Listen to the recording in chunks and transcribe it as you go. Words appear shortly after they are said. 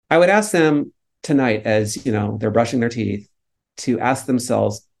I would ask them tonight, as they're brushing their teeth, to ask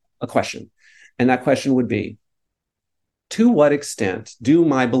themselves a question. And that question would be, to what extent do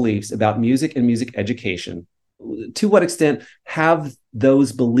my beliefs about music and music education, to what extent have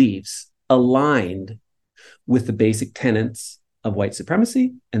those beliefs aligned with the basic tenets of white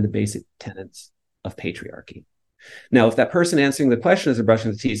supremacy and the basic tenets of patriarchy? Now, if that person answering the question as they're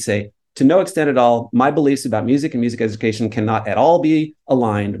brushing the teeth say, to no extent at all, my beliefs about music and music education cannot at all be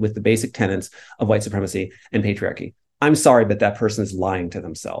aligned with the basic tenets of white supremacy and patriarchy, I'm sorry, but that person is lying to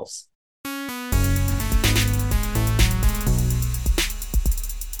themselves.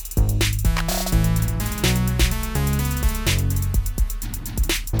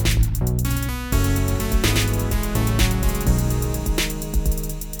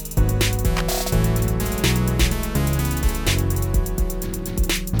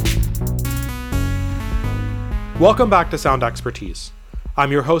 Welcome back to Sound Expertise.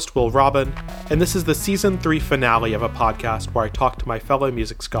 I'm your host, Will Robin, and this is the Season 3 finale of a podcast where I talk to my fellow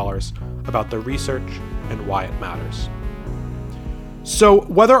music scholars about the research and why it matters. So,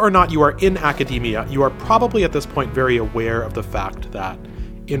 whether or not you are in academia, you are probably at this point very aware of the fact that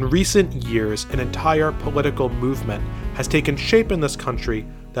in recent years, an entire political movement has taken shape in this country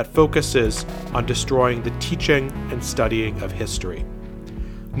that focuses on destroying the teaching and studying of history.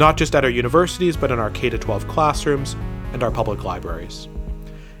 Not just at our universities, but in our K-12 classrooms and our public libraries.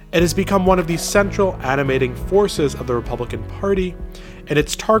 It has become one of the central animating forces of the Republican Party, and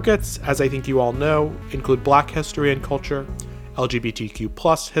its targets, as I think you all know, include Black history and culture,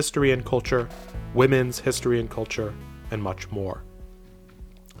 LGBTQ+ history and culture, women's history and culture, and much more.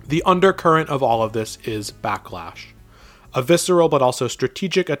 The undercurrent of all of this is backlash, a visceral but also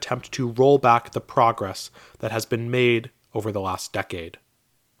strategic attempt to roll back the progress that has been made over the last decade.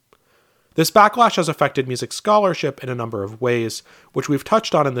 This backlash has affected music scholarship in a number of ways, which we've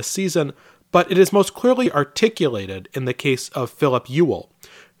touched on in this season, but it is most clearly articulated in the case of Philip Ewell,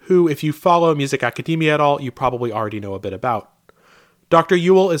 who, if you follow music academia at all, you probably already know a bit about. Dr.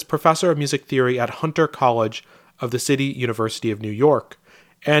 Ewell is professor of music theory at Hunter College of the City University of New York,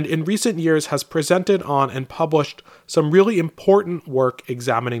 and in recent years has presented on and published some really important work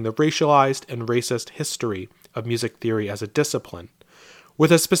examining the racialized and racist history of music theory as a discipline,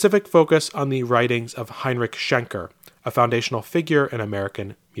 with a specific focus on the writings of Heinrich Schenker, a foundational figure in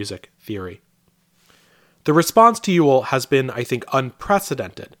American music theory. The response to Ewell has been, I think,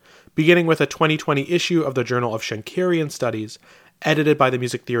 unprecedented, beginning with a 2020 issue of the Journal of Schenkerian Studies, edited by the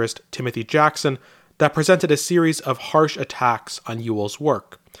music theorist Timothy Jackson, that presented a series of harsh attacks on Ewell's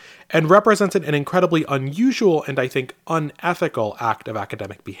work, and represented an incredibly unusual and, I think, unethical act of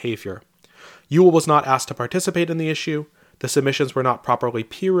academic behavior. Ewell was not asked to participate in the issue, the submissions were not properly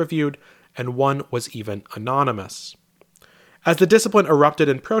peer-reviewed, and one was even anonymous. As the discipline erupted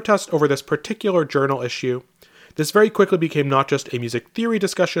in protest over this particular journal issue, this very quickly became not just a music theory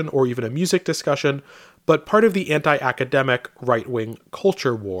discussion or even a music discussion, but part of the anti-academic right-wing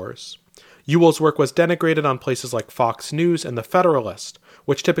culture wars. Ewell's work was denigrated on places like Fox News and The Federalist,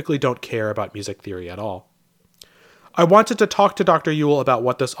 which typically don't care about music theory at all. I wanted to talk to Dr. Ewell about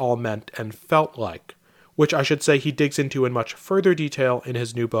what this all meant and felt like, which I should say he digs into in much further detail in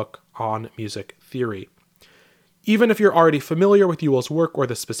his new book on music theory. Even if you're already familiar with Ewell's work or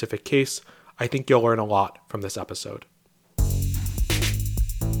the specific case, I think you'll learn a lot from this episode.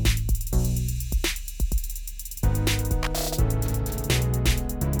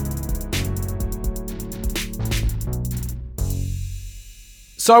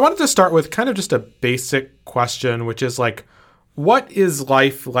 So I wanted to start with kind of just a basic question, which is like, what is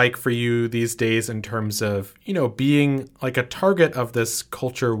life like for you these days in terms of, being like a target of this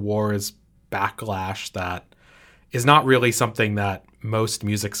culture wars backlash that is not really something that most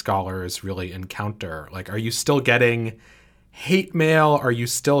music scholars really encounter? Like, are you still getting hate mail? Are you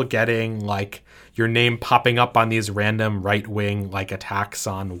still getting like your name popping up on these random right-wing like attacks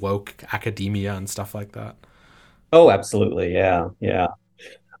on woke academia and stuff like that? Oh, absolutely. Yeah.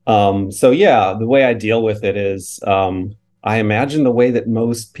 The way I deal with it is, I imagine the way that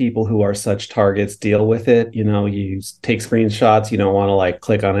most people who are such targets deal with it. You take screenshots, you don't want to like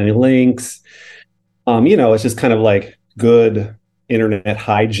click on any links. It's just kind of like good internet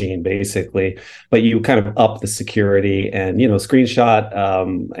hygiene, basically. But you kind of up the security and,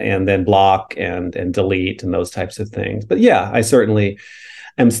 screenshot and then block and delete and those types of things. But yeah, I certainly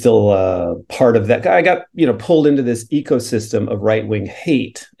am still part of that. I got, pulled into this ecosystem of right-wing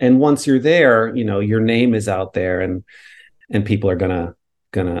hate. And once you're there, your name is out there and people are gonna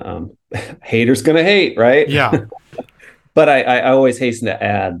haters gonna hate, right? Yeah. But I always hasten to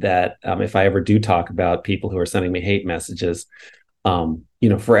add that if I ever do talk about people who are sending me hate messages,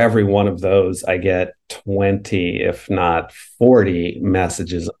 For every one of those, I get 20, if not 40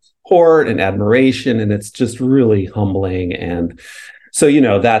 messages of support and admiration. And it's just really humbling. And so,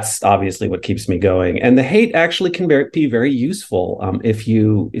 that's obviously what keeps me going. And the hate actually can be very useful if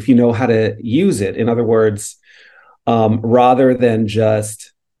you know how to use it. In other words, rather than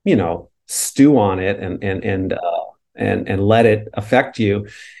just, stew on it and let it affect you,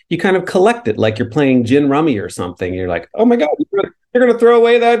 you kind of collect it like you're playing gin rummy or something. You're like, oh my God, you're going to throw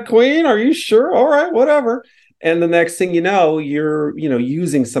away that queen? Are you sure? All right, whatever. And the next thing you know, you're,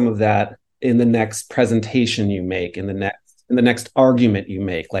 using some of that in the next presentation you make, in the next argument you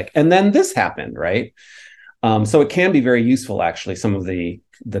make. Like, and then this happened, right? So it can be very useful, actually, some of the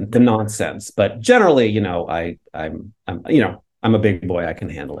nonsense. But generally, I'm a big boy. I can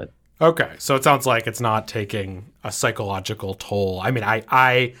handle it. Okay, so it sounds like it's not taking a psychological toll. I mean,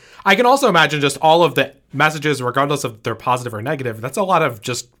 I can also imagine just all of the messages, regardless of they're positive or negative. That's a lot of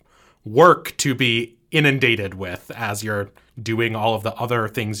just work to be inundated with as you're doing all of the other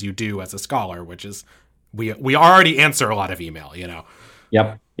things you do as a scholar, which is we already answer a lot of email,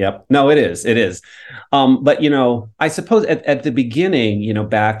 Yep. No, it is. But I suppose at the beginning,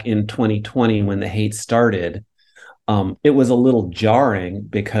 back in 2020 when the hate started, it was a little jarring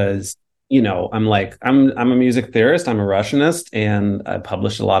because, I'm a music theorist, I'm a Russianist, and I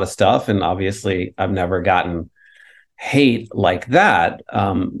published a lot of stuff. And obviously I've never gotten hate like that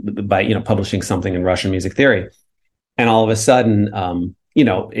by, publishing something in Russian music theory. And all of a sudden,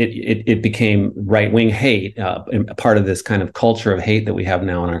 it became right-wing hate, part of this kind of culture of hate that we have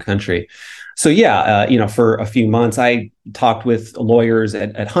now in our country. So for a few months, I talked with lawyers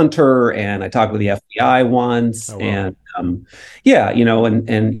at Hunter, and I talked with the FBI once. Oh, wow.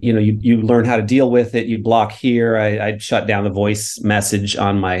 And you learn how to deal with it. You block here. I'd shut down the voice message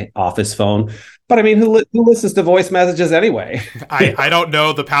on my office phone. But I mean, who listens to voice messages anyway? I don't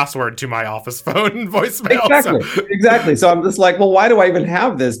know the password to my office phone voicemail. Exactly. So I'm just like, well, why do I even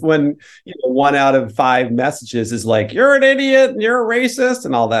have this when 1 out of 5 messages is like, you're an idiot and you're a racist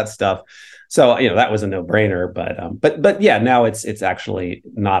and all that stuff. So that was a no-brainer. But yeah, now it's actually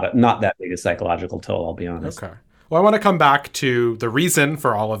not that big a psychological toll. I'll be honest. Okay. Well, I want to come back to the reason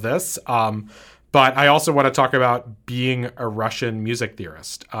for all of this. But I also want to talk about being a Russian music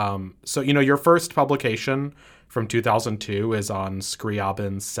theorist. So, your first publication from 2002 is on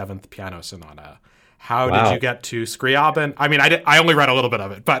Scriabin's 7th Piano Sonata. How did you get to Scriabin? I mean, I only read a little bit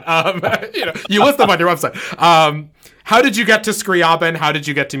of it, but you list them on your website. How did you get to Scriabin? How did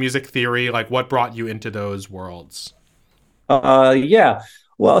you get to music theory? Like, what brought you into those worlds? Yeah.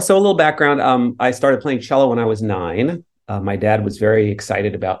 Well, so a little background. I started playing cello when I was 9. My dad was very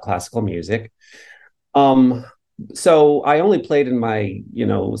excited about classical music. So I only played in my,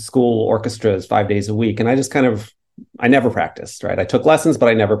 school orchestras 5 days a week. And I just I never practiced, right? I took lessons, but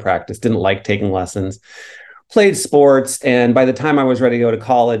I never practiced, didn't like taking lessons, played sports. And by the time I was ready to go to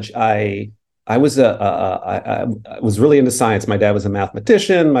college, I was I was really into science. My dad was a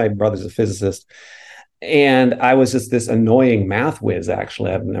mathematician. My brother's a physicist. And I was just this annoying math whiz,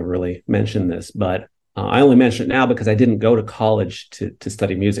 actually. I've never really mentioned this, but I only mention it now because I didn't go to college to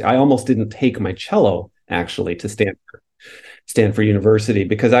study music. I almost didn't take my cello, actually, to Stanford University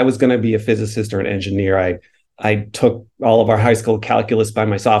because I was going to be a physicist or an engineer. I took all of our high school calculus by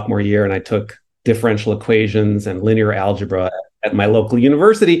my sophomore year, and I took differential equations and linear algebra at my local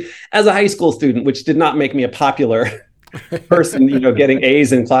university as a high school student, which did not make me a popular person, getting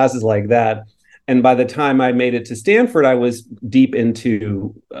A's in classes like that. And by the time I made it to Stanford, I was deep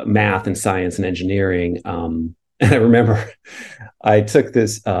into math and science and engineering. And I remember I took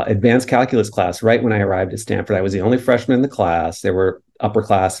this advanced calculus class right when I arrived at Stanford. I was the only freshman in the class. There were upper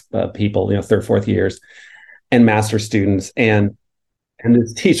class people, third, fourth years, and master students. And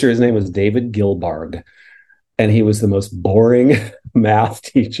this teacher, his name was David Gilbarg. And he was the most boring math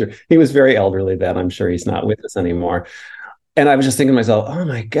teacher. He was very elderly then. I'm sure he's not with us anymore. And I was just thinking to myself, oh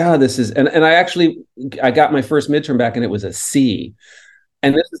my God, this is, and I got my first midterm back and it was a C.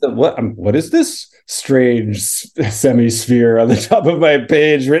 And this is what is this strange semi-sphere on the top of my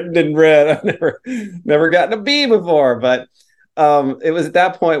page written in red? I've never gotten a B before, but it was at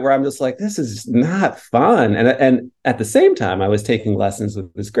that point where I'm just like, this is not fun. And at the same time, I was taking lessons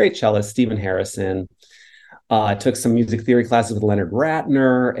with this great cellist, Stephen Harrison. I took some music theory classes with Leonard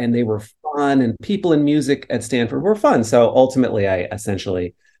Ratner, and they were fun. And people in music at Stanford were fun. So ultimately, I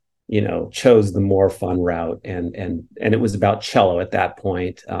essentially, chose the more fun route, and it was about cello at that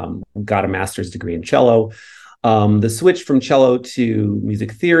point. Got a master's degree in cello. The switch from cello to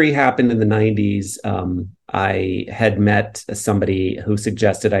music theory happened in the 90s. I had met somebody who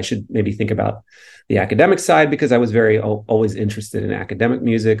suggested I should maybe think about the academic side because I was always interested in academic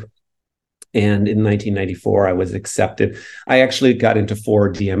music. And in 1994, I was accepted. I actually got into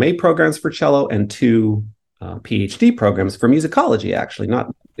 4 DMA programs for cello and 2 PhD programs for musicology, actually,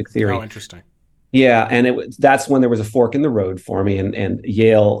 not music theory. Oh, interesting. Yeah, and that's when there was a fork in the road for me, and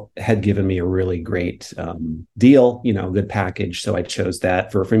Yale had given me a really great deal, good package. So I chose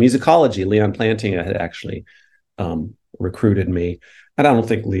that for musicology. Leon Plantinga had actually recruited me, and I don't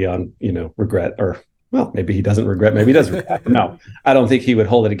think Leon, regret or. Well, maybe he doesn't regret. Maybe he does regret. No, I don't think he would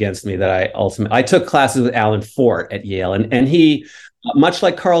hold it against me that I took classes with Alan Fort at Yale, and he, much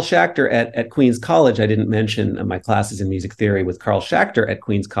like Carl Schachter at Queens College. I didn't mention my classes in music theory with Carl Schachter at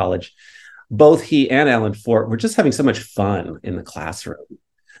Queens College. Both he and Alan Fort were just having so much fun in the classroom.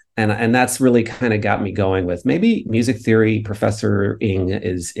 And that's really kind of got me going with maybe music theory professoring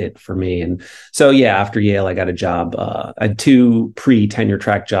is it for me. And so, yeah, after Yale, I got a job. I had 2 pre-tenure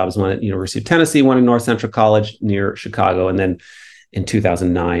track jobs, one at University of Tennessee, one in North Central College near Chicago. And then in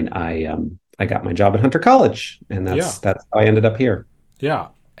 2009, I got my job at Hunter College. And that's how I ended up here. Yeah.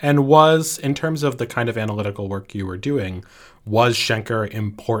 And in terms of the kind of analytical work you were doing, was Schenker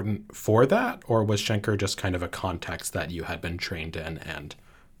important for that? Or was Schenker just kind of a context that you had been trained in and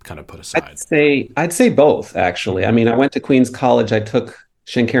kind of put aside? I'd say both, actually. I mean, I went to Queens College. I took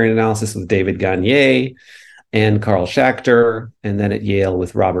Schenkerian analysis with David Gagne and Carl Schachter, and then at Yale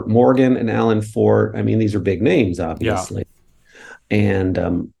with Robert Morgan and Alan Fort. I mean, these are big names, obviously. Yeah.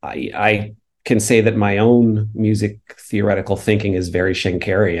 And I can say that my own music theoretical thinking is very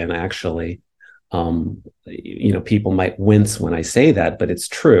Schenkerian, actually. People might wince when I say that, but it's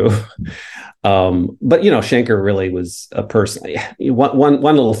true. But Schenker really was a person. One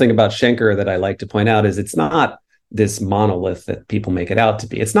little thing about Schenker that I like to point out is it's not this monolith that people make it out to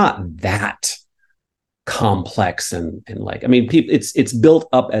be. It's not that complex and like, I mean, it's built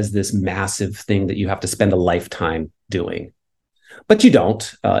up as this massive thing that you have to spend a lifetime doing, but you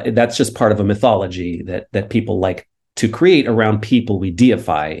don't. That's just part of a mythology that people like to create around people we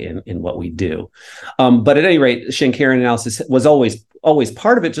deify in what we do. But at any rate, Schenkerian analysis was always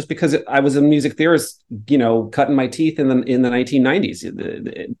part of it, just because I was a music theorist, cutting my teeth in the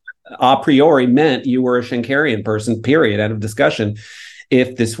 1990s. A priori meant you were a Schenkerian person, period, out of discussion,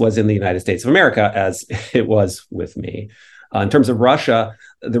 if this was in the United States of America, as it was with me. In terms of Russia,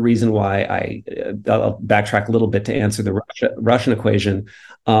 the reason why I'll backtrack a little bit to answer the Russian equation.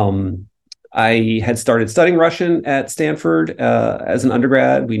 I had started studying Russian at Stanford as an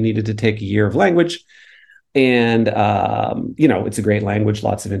undergrad. We needed to take a year of language. And, it's a great language,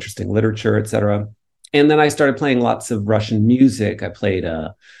 lots of interesting literature, et cetera. And then I started playing lots of Russian music. I played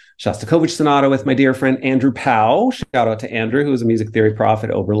a Shostakovich sonata with my dear friend Andrew Powell. Shout out to Andrew, who's a music theory prof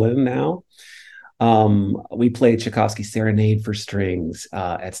at Oberlin now. We played Tchaikovsky's Serenade for Strings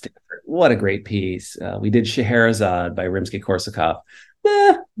at Stanford. What a great piece. We did Scheherazade by Rimsky-Korsakov.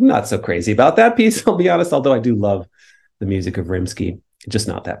 Not so crazy about that piece, I'll be honest, although I do love the music of Rimsky, just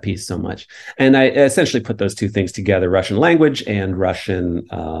not that piece so much. And I essentially put those two things together, Russian language and Russian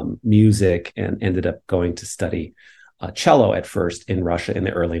music, and ended up going to study cello at first in Russia in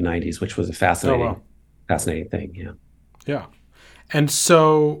the early 90s, which was a fascinating thing. Yeah. Yeah. And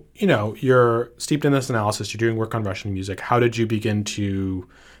so, you're steeped in this analysis, you're doing work on Russian music. How did you begin to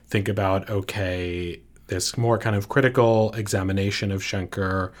think about, this more kind of critical examination of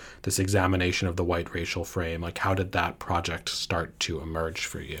Schenker, this examination of the white racial frame? Like, how did that project start to emerge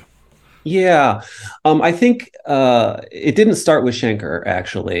for you? Yeah, I think it didn't start with Schenker,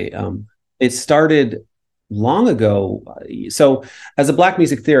 actually. It started long ago. So as a Black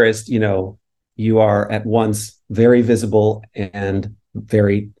music theorist, you are at once very visible and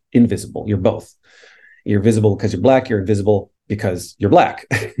very invisible. You're both. You're visible because you're Black. You're invisible because you're Black.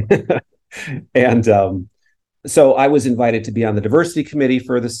 And so I was invited to be on the diversity committee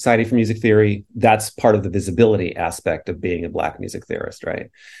for the Society for Music Theory. That's part of the visibility aspect of being a Black music theorist, right?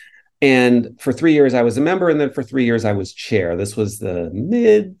 And for 3 years, I was a member. And then for 3 years, I was chair. This was the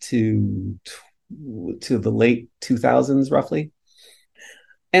mid to the late 2000s, roughly.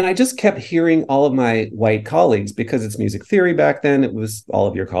 And I just kept hearing all of my white colleagues, because it's music theory back then, it was all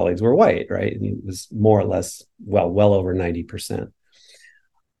of your colleagues were white, right? And it was more or less, well over 90%.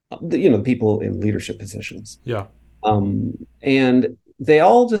 The people in leadership positions. Yeah. And they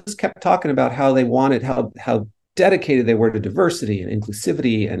all just kept talking about how they wanted, how dedicated they were to diversity and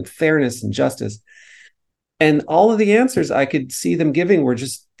inclusivity and fairness and justice. And all of the answers I could see them giving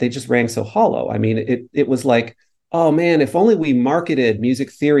they just rang so hollow. I mean, it was like, oh man, if only we marketed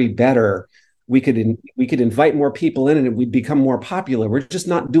music theory better, we could invite more people in and we'd become more popular. We're just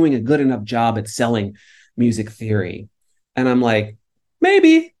not doing a good enough job at selling music theory? And I'm like,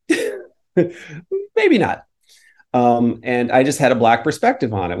 maybe, maybe not. And I just had a black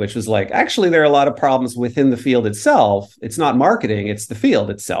perspective on it, which was like, actually, there are a lot of problems within the field itself. It's not marketing, it's the field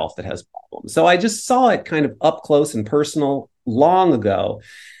itself that has problems. So I just saw it kind of up close and personal long ago.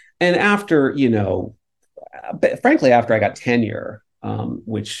 And after, frankly, after I got tenure,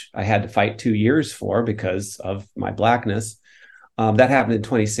 which I had to fight 2 years for because of my blackness, that happened in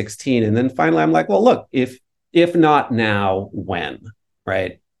 2016. And then finally, I'm like, well, look, if not now, when,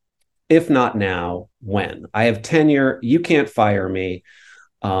 right? If not now, when? I have tenure, you can't fire me.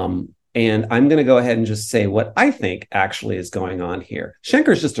 And I'm going to go ahead and just say what I think actually is going on here. Schenker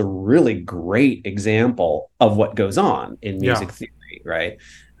is just a really great example of what goes on in music theory, right?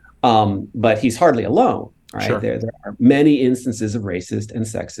 But he's hardly alone, right? Sure. There are many instances of racist and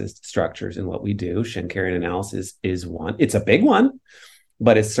sexist structures in what we do. Schenkerian analysis is one. It's a big one,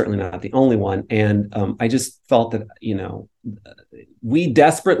 but it's certainly not the only one. And I just felt that, we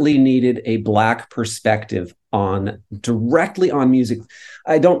desperately needed a Black perspective directly on music.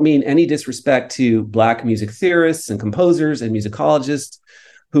 I don't mean any disrespect to Black music theorists and composers and musicologists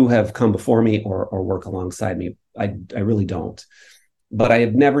who have come before me or work alongside me. I really don't. But I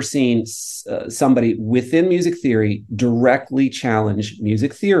have never seen somebody within music theory directly challenge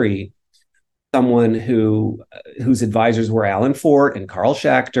music theory. Someone whose advisors were Alan Fort and Carl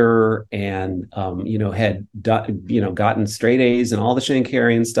Schachter, and had gotten straight A's and all the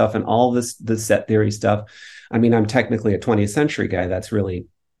Schenkerian stuff and all the set theory stuff. I mean, I'm technically a 20th century guy. That's really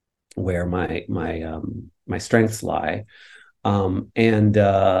where my strengths lie. And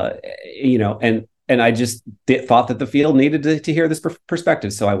I just thought that the field needed to hear this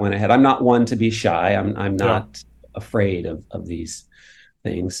perspective, so I went ahead. I'm not one to be shy. I'm not afraid of these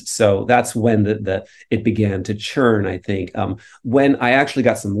things. So that's when it began to churn, I think. When I actually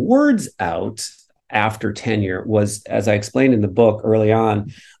got some words out after tenure was, as I explained in the book early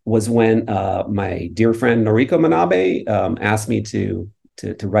on, was when my dear friend Noriko Manabe asked me to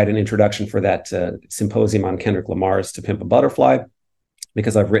write an introduction for that symposium on Kendrick Lamar's To Pimp a Butterfly,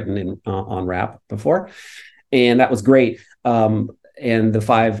 because I've written on rap before. And that was great. And the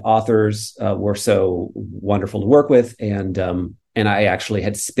 5 authors were so wonderful to work with. And I actually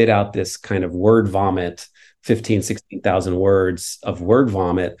had spit out this kind of word vomit, 16,000 words of word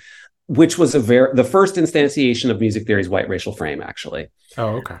vomit, which was the first instantiation of music theory's white racial frame, actually.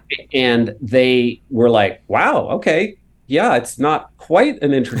 Oh, okay. And they were like, wow, okay. Yeah, it's not quite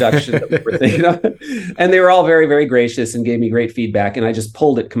an introduction that we were thinking of. And they were all very, very gracious and gave me great feedback. And I just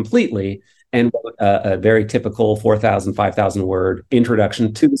pulled it completely and wrote a very typical 4,000, 5,000 word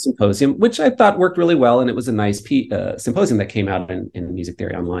introduction to the symposium, which I thought worked really well. And it was a nice symposium that came out in Music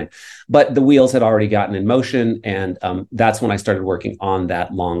Theory Online. But the wheels had already gotten in motion. And that's when I started working on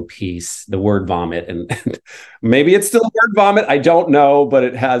that long piece, the word vomit. And maybe it's still word vomit. I don't know, but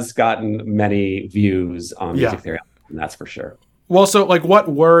it has gotten many views on Music Theory Online. And that's for sure. Well, so what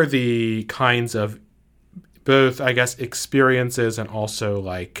were the kinds of both, I guess, experiences and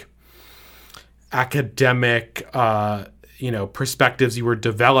also academic, perspectives you were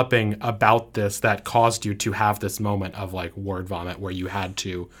developing about this that caused you to have this moment of word vomit where you had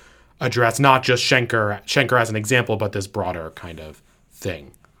to address not just Schenker as an example, but this broader kind of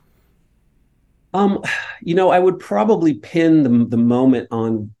thing? I would probably pin the moment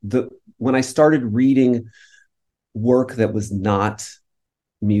on when I started reading work that was not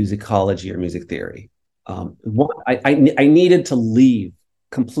musicology or music theory. I needed to leave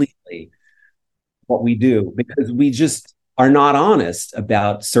completely what we do, because we just are not honest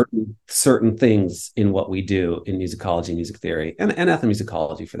about certain things in what we do in musicology, music theory, and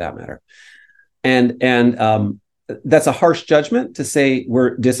ethnomusicology for that matter. And that's a harsh judgment to say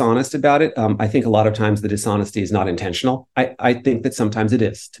we're dishonest about it. I think a lot of times the dishonesty is not intentional. I think that sometimes it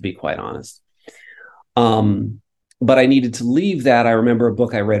is, to be quite honest. But I needed to leave that. I remember a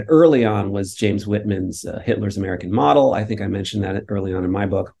book I read early on was James Whitman's Hitler's American Model. I think I mentioned that early on in my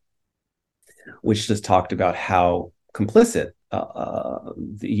book, which just talked about how complicit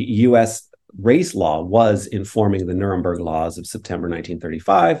the U.S. race law was in forming the Nuremberg laws of September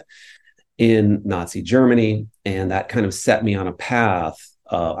 1935 in Nazi Germany. And that kind of set me on a path.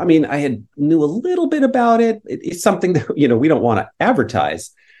 I knew a little bit about it. It's something that, we don't want to advertise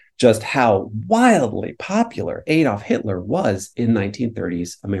just how wildly popular Adolf Hitler was in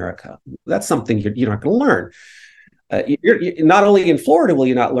 1930s America. That's something you're not going to learn. You're not only in Florida will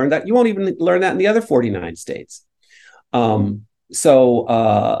you not learn that, you won't even learn that in the other 49 states. So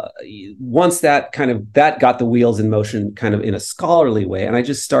once that got the wheels in motion kind of in a scholarly way, and I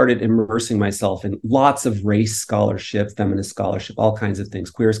just started immersing myself in lots of race scholarship, feminist scholarship, all kinds of things,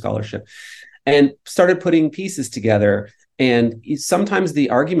 queer scholarship. and started putting pieces together. And sometimes the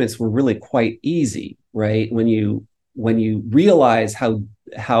arguments were really quite easy, right? When you realize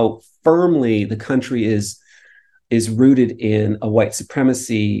how firmly the country is rooted in a white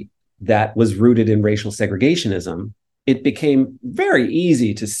supremacy that was rooted in racial segregationism, it became very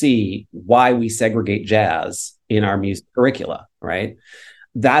easy to see why we segregate jazz in our music curricula, right?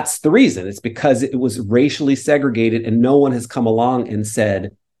 That's the reason. It's because it was racially segregated, and no one has come along and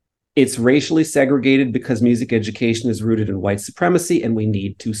said, it's racially segregated because music education is rooted in white supremacy, and we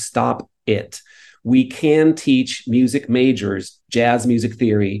need to stop it. We can teach music majors jazz music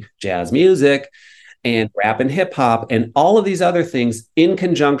theory, jazz music, and rap and hip hop, and all of these other things in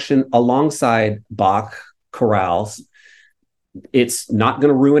conjunction alongside Bach chorales. It's not going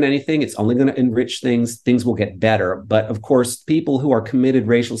to ruin anything. It's only going to enrich things. Things will get better. But of course, people who are committed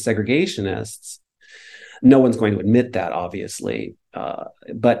racial segregationists, no one's going to admit that, obviously.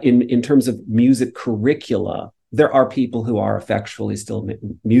 But in terms of music curricula, there are people who are effectually still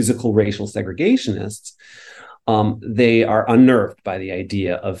musical racial segregationists. They are unnerved by the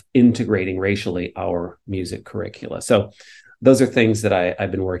idea of integrating racially our music curricula. So those are things that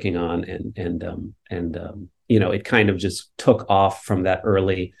I've been working on, and it kind of just took off from that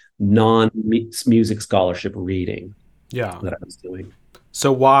early non-music scholarship reading that I was doing.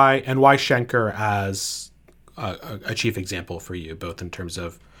 So why Schenker as a chief example for you, both in terms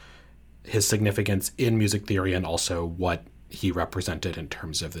of his significance in music theory and also what he represented in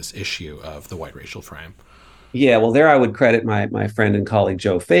terms of this issue of the white racial frame? Yeah, well, there I would credit my friend and colleague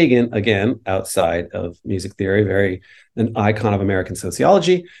Joe Fagan, again, outside of music theory, an icon of American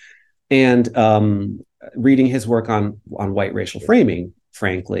sociology, and reading his work on white racial framing,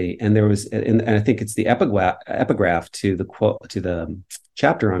 frankly. And there was, and I think it's the epigraph to the quote, to the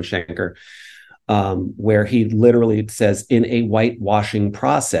chapter on Schenker, where he literally says, in a whitewashing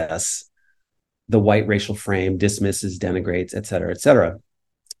process, the white racial frame dismisses, denigrates, et cetera,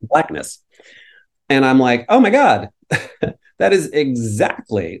 blackness. And I'm like, oh my God, that is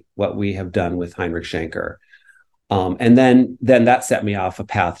exactly what we have done with Heinrich Schenker. And then that set me off a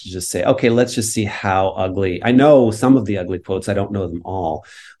path to just say, okay, let's just see how ugly. I know some of the ugly quotes. I don't know them all.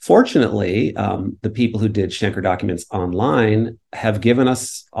 Fortunately, the people who did Schenker documents online have given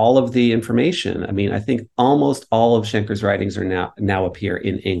us all of the information. I mean, I think almost all of Schenker's writings are now appear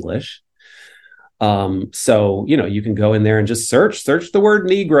in English. So, you can go in there and just search the word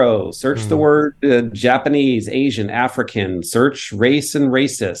Negro, search the word Japanese, Asian, African, search race and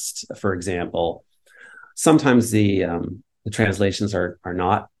racist, for example. Sometimes the translations are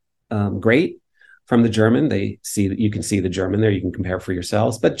not great from the German. You can see the German there. You can compare for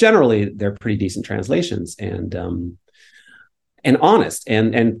yourselves, but generally they're pretty decent translations and honest.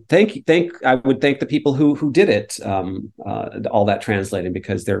 And I would thank the people who did it, all that translating,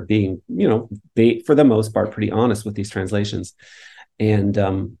 because they're being, for the most part, pretty honest with these translations. And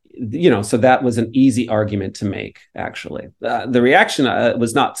so that was an easy argument to make, actually. The reaction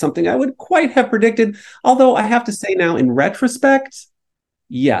was not something I would quite have predicted, although I have to say now, in retrospect,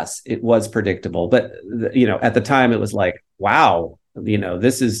 yes, it was predictable. But, at the time, it was like, wow,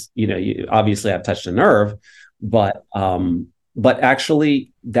 this is, obviously I've touched a nerve, but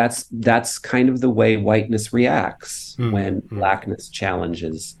actually that's kind of the way whiteness reacts when blackness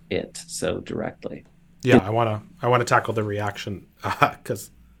challenges it so directly. Yeah, I want to tackle the reaction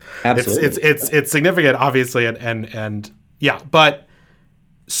because it's significant, obviously, and yeah. But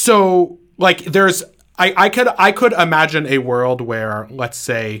so like I could imagine a world where, let's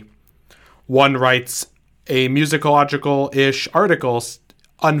say, one writes a musicological-ish article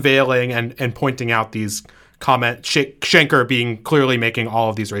unveiling and pointing out these comments, Schenker being clearly making all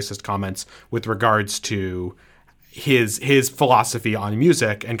of these racist comments with regards to his philosophy on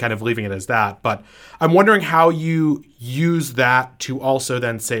music and kind of leaving it as that. But I'm wondering how you use that to also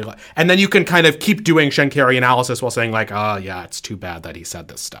then say, and then you can kind of keep doing Schenkerian analysis while saying like, oh yeah, it's too bad that he said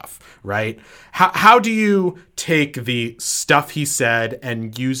this stuff, right? How do you take the stuff he said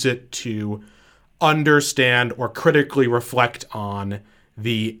and use it to understand or critically reflect on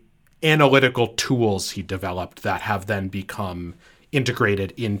the analytical tools he developed that have then become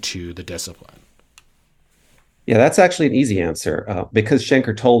integrated into the discipline? Yeah, that's actually an easy answer because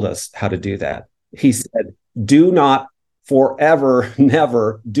Schenker told us how to do that. He said, do not forever,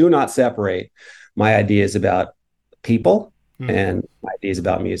 never, do not separate my ideas about people and my ideas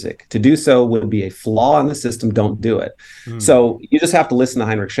about music. To do so would be a flaw in the system. Don't do it. So you just have to listen to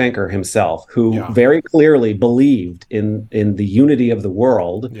Heinrich Schenker himself, who very clearly believed in the unity of the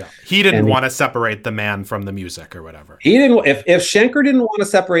world. Yeah. He didn't want to separate the man from the music or whatever. He didn't. If Schenker didn't want to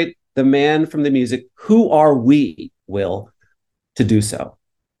separate the man from the music, who are we, Will, to do so?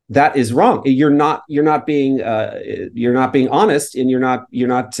 that is wrong. You're not being honest, and you're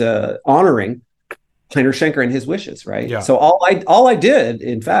not honoring Heiner Schenker and his wishes, right? Yeah. So all I did,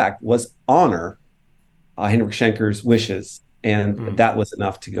 in fact, was honor Heinrich Schenker's wishes, and that was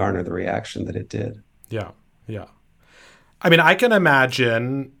enough to garner the reaction that it did. Yeah. Yeah. I mean, I can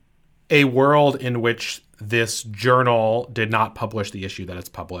imagine a world in which this journal did not publish the issue that it's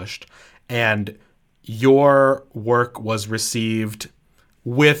published, and your work was received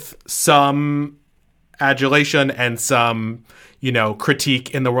with some adulation and some,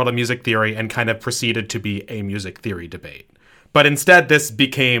 critique in the world of music theory, and kind of proceeded to be a music theory debate. But instead, this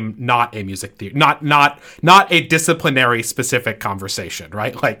became not a music theory, not a disciplinary specific conversation,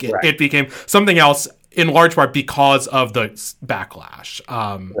 right? Like it became something else in large part because of the backlash.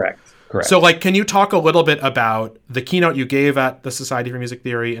 Correct. So, can you talk a little bit about the keynote you gave at the Society for Music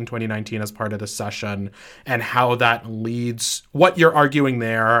Theory in 2019 as part of this session, and how that leads, what you're arguing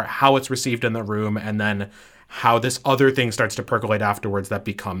there, how it's received in the room, and then how this other thing starts to percolate afterwards that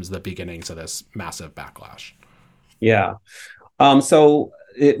becomes the beginnings of this massive backlash? Yeah. So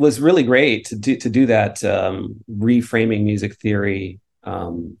it was really great to do that reframing music theory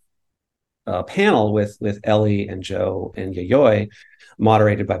panel with Ellie and Joe and Yayoi,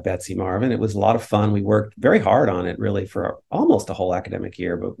 moderated by Betsy Marvin. It was a lot of fun. We worked very hard on it, really, for almost a whole academic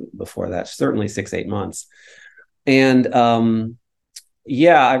year, but before that, certainly 6-8 months. And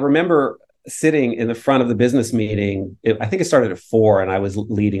I remember sitting in the front of the business meeting. I think it started at 4, and I was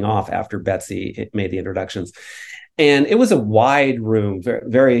leading off after Betsy made the introductions. And it was a wide room, very,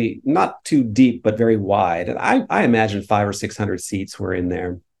 very not too deep, but very wide. And I imagine 500 or 600 seats were in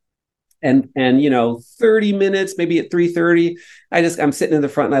there. And 30 minutes, maybe at 3:30, I'm sitting in the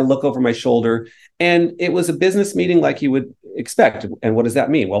front and I look over my shoulder, and it was a business meeting like you would expect. And what does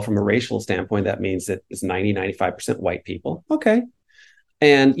that mean? Well, from a racial standpoint, that means that it's 95% white people. Okay.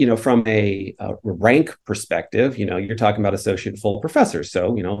 And, from a rank perspective, you're talking about associate full professors.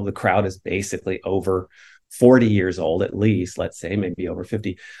 So, the crowd is basically over 40 years old, at least, let's say, maybe over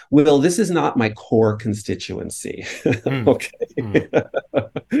 50. Well, this is not my core constituency. Okay.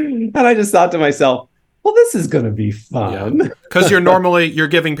 And I just thought to myself, well, this is going to be fun. Because you're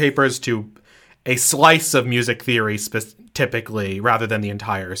giving papers to a slice of music theory typically, rather than the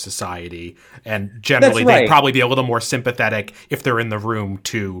entire society. And generally, they'd probably be a little more sympathetic if they're in the room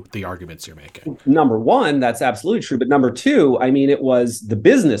to the arguments you're making. Number one, that's absolutely true. But number two, I mean, it was the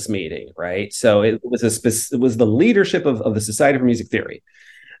business meeting, right? So it was the leadership of the Society for Music Theory.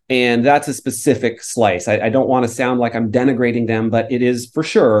 And that's a specific slice. I don't want to sound like I'm denigrating them, but it is for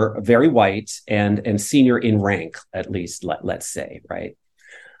sure very white and senior in rank, at least, let's say, right?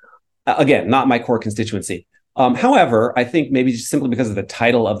 Again, not my core constituency. However, I think maybe just simply because of the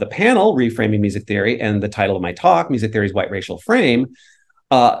title of the panel, Reframing Music Theory, and the title of my talk, Music Theory's White Racial Frame,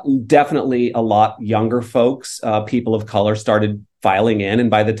 definitely a lot younger folks, people of color, started filing in.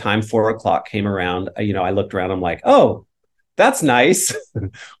 And by the time 4:00 came around, I looked around, I'm like, oh, that's nice.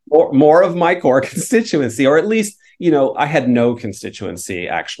 more of my core constituency, or at least, I had no constituency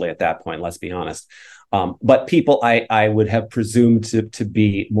actually at that point, let's be honest. But people I would have presumed to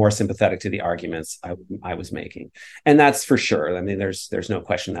be more sympathetic to the arguments I was making. And that's for sure. I mean, there's no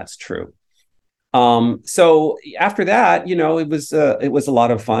question that's true. So after that, it was a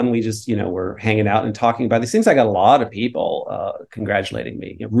lot of fun. We just, were hanging out and talking about these things. I got a lot of people congratulating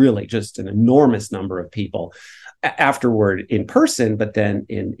me, really just an enormous number of people afterward in person, but then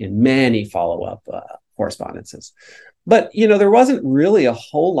in many follow-up correspondences. But, there wasn't really a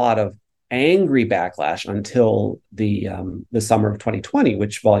whole lot of angry backlash until the summer of 2020,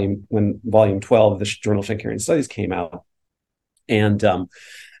 when volume 12 of the Journal of Schenkerian Studies came out. And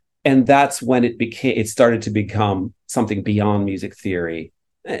that's when it started to become something beyond music theory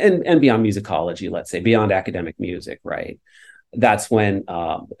and beyond musicology, let's say, beyond academic music, right? That's when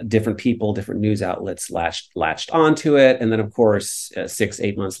different people, different news outlets latched onto it. And then, of course,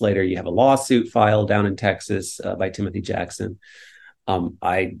 6-8 months later, you have a lawsuit filed down in Texas by Timothy Jackson.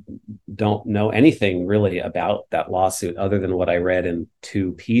 I don't know anything really about that lawsuit other than what I read in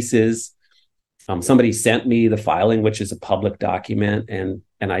 2 pieces. Somebody sent me the filing, which is a public document, and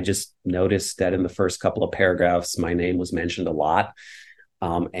I just noticed that in the first couple of paragraphs, my name was mentioned a lot.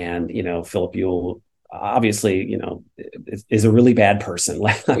 And Philip Ewell obviously, is a really bad person.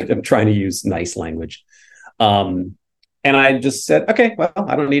 I'm trying to use nice language. And I just said, okay, well,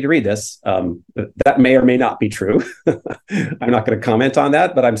 I don't need to read this. That may or may not be true. I'm not going to comment on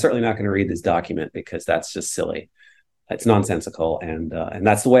that, but I'm certainly not going to read this document because that's just silly. It's nonsensical. And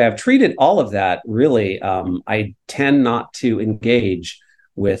that's the way I've treated all of that. Really, I tend not to engage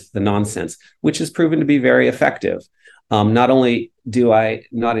with the nonsense, which has proven to be very effective. Not only do I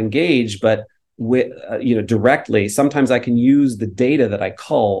not engage, but with directly, sometimes I can use the data that I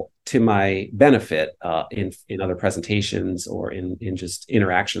cull to my benefit in other presentations or in just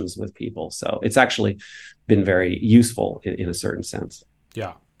interactions with people. So it's actually been very useful in a certain sense.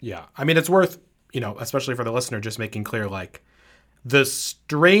 Yeah. Yeah. I mean, it's worth, especially for the listener, just making clear, like, the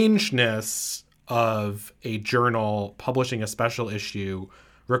strangeness of a journal publishing a special issue,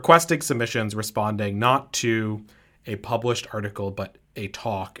 requesting submissions, responding not to a published article, but a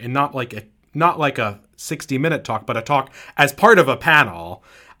talk, and not like a 60-minute talk, but a talk as part of a panel.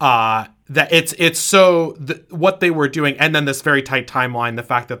 That it's so what they were doing, and then this very tight timeline, the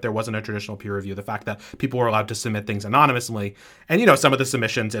fact that there wasn't a traditional peer review, the fact that people were allowed to submit things anonymously, and some of the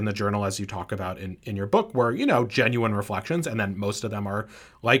submissions in the journal, as you talk about in your book, were genuine reflections, and then most of them are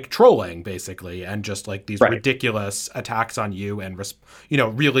like trolling, basically, and just like these ridiculous attacks on you, and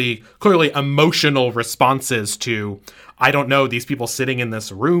really clearly emotional responses to, I don't know, these people sitting in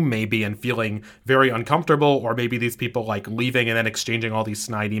this room maybe and feeling very uncomfortable, or maybe these people like leaving and then exchanging all these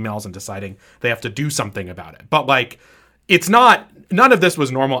snide emails and deciding they have to do something about it. But like, it's not, none of this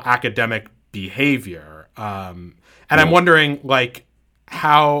was normal academic behavior. And I'm wondering, like,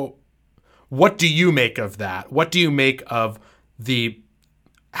 what do you make of that? What do you make of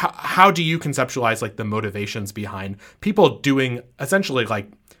how do you conceptualize like the motivations behind people doing essentially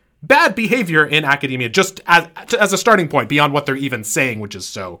like bad behavior in academia, just as a starting point beyond what they're even saying, which is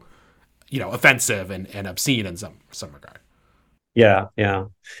so, offensive and obscene in some regard. Yeah. Yeah.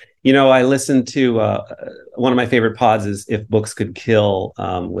 I listened to one of my favorite pods is If Books Could Kill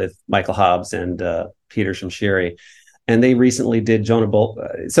with Michael Hobbs and Peter Shamshiri. And they recently did Jonah Bolt.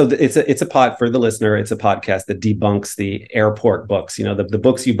 So it's a pod for the listener. It's a podcast that debunks the airport books, the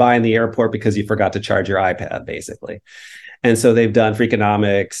books you buy in the airport because you forgot to charge your iPad, basically. And so they've done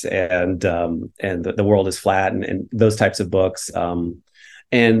Freakonomics and the World is Flat and those types of books.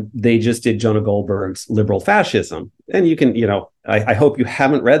 And they just did Jonah Goldberg's Liberal Fascism. And you can, I hope you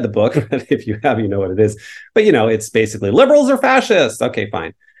haven't read the book. If you have, you know what it is. But, it's basically liberals are fascists. Okay,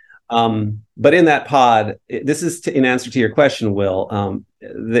 fine. But in that pod, this is in answer to your question, Will. I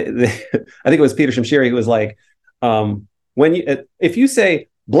think it was Peter Shamshiri who was like, if you say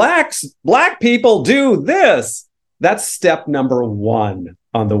black people do this, that's step number one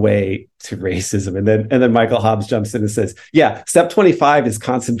on the way to racism. And then Michael Hobbs jumps in and says, yeah, step 25 is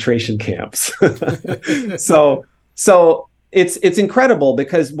concentration camps. So it's incredible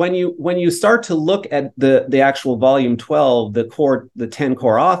because when you start to look at the actual volume 12, the 10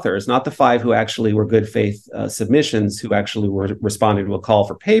 core authors, not the 5 who actually were good faith submissions, who actually were responding to a call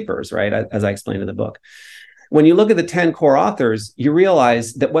for papers, right? As I explained in the book. When you look at the 10 core authors, you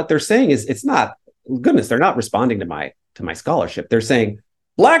realize that what they're saying is, it's not, goodness, they're not responding to my scholarship. They're saying,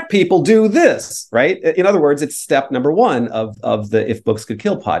 Black people do this, right? In other words, it's step number one of the If Books Could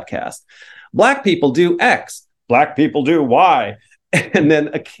Kill podcast. Black people do X. Black people do Y. And then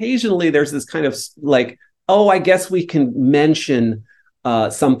occasionally there's this kind of like, oh, I guess we can mention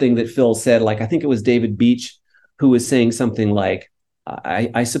something that Phil said. Like, I think it was David Beach who was saying something like,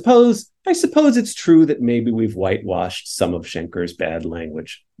 I suppose it's true that maybe we've whitewashed some of Schenker's bad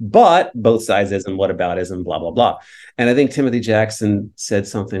language, but both sidesism, whataboutism, blah, blah, blah. And I think Timothy Jackson said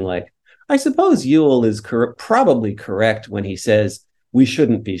something like, I suppose Ewell is probably correct when he says we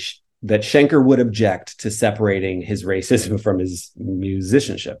shouldn't be, that Schenker would object to separating his racism from his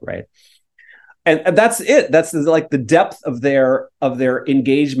musicianship, right? And that's it. That's like the depth of their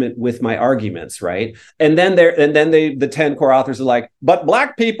engagement with my arguments, right? And then the 10 core authors are like, but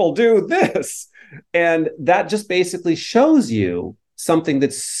Black people do this, and that just basically shows you something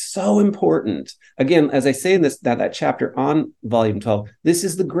that's so important. Again, as I say in that chapter on volume 12, this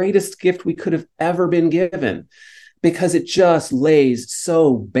is the greatest gift we could have ever been given, because it just lays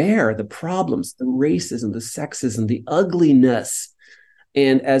so bare the problems, the racism, the sexism, the ugliness.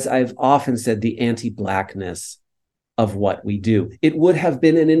 And as I've often said, the anti-Blackness of what we do. It would have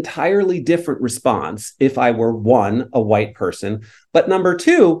been an entirely different response if I were, one, a white person, but number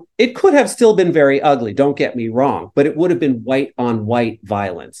two, it could have still been very ugly, don't get me wrong, but it would have been white on white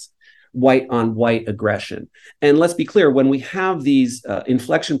violence, white on white aggression. And let's be clear, when we have these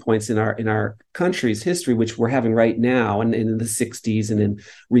inflection points in our country's history, which we're having right now, and in the 60s and in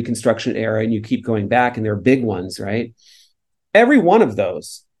Reconstruction era, and you keep going back, and they're big ones, right? Every one of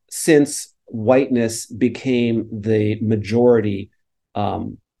those, since whiteness became the majority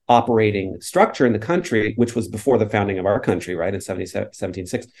operating structure in the country, which was before the founding of our country, right, in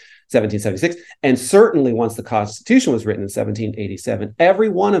 1776, and certainly once the Constitution was written in 1787, every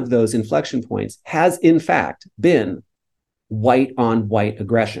one of those inflection points has, in fact, been white on white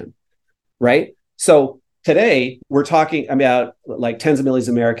aggression, right? So today we're talking about like tens of millions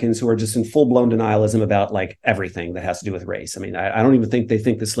of Americans who are just in full-blown denialism about like everything that has to do with race. I mean, I don't even think they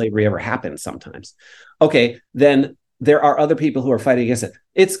think that slavery ever happened sometimes. Okay, then there are other people who are fighting against it.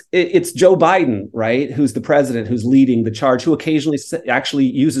 It's Joe Biden, right, who's the president, who's leading the charge, who occasionally actually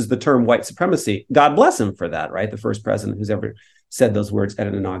uses the term white supremacy. God bless him for that, right? The first president who's ever said those words at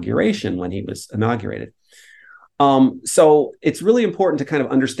an inauguration when he was inaugurated. So it's really important to kind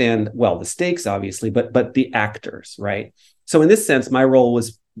of understand, well, the stakes, obviously, but the actors, right? So in this sense, my role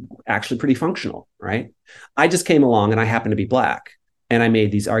was actually pretty functional, right? I just came along and I happened to be Black. And I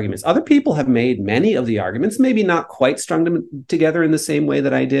made these arguments. Other people have made many of the arguments, maybe not quite strung them together in the same way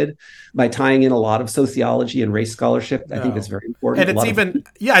that I did, by tying in a lot of sociology and race scholarship. I think that's very important. And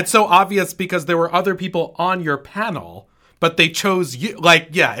it's so obvious because there were other people on your panel, but they chose you. I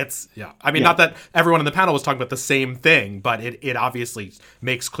mean, not that everyone in the panel was talking about the same thing, but it obviously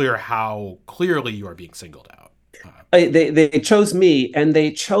makes clear how clearly you are being singled out. They chose me, and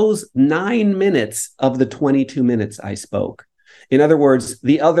they chose 9 minutes of the 22 minutes I spoke. In other words,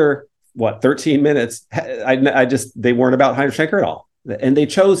 the other, 13 minutes, they weren't about Heinrich Schenker at all. And they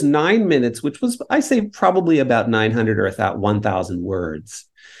chose 9 minutes, which was, I say, probably about 900 or 1,000 words.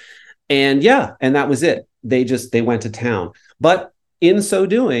 And and that was it. They went to town. But in so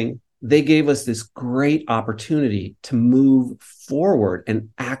doing, they gave us this great opportunity to move forward and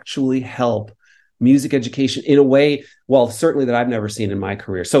actually help music education in a way, well, certainly that I've never seen in my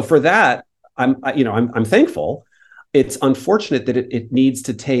career. So for that, I'm thankful. It's unfortunate that it needs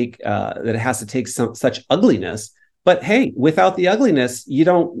to take that it has to take such ugliness. But hey, without the ugliness, you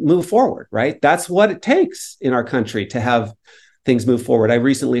don't move forward, right? That's what it takes in our country to have things move forward. I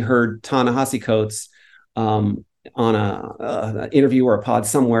recently heard Ta-Nehisi Coates on an interview or a pod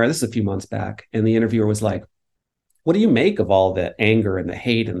somewhere. This is a few months back, and the interviewer was like, "What do you make of all the anger and the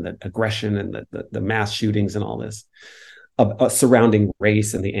hate and the aggression and the mass shootings and all this surrounding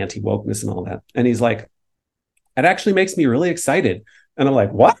race and the anti-wokeness and all that?" And he's like, "It actually makes me really excited." And I'm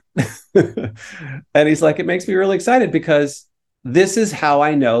like, "What?" And he's like, "It makes me really excited because this is how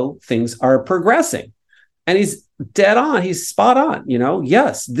I know things are progressing." And he's dead on. He's spot on.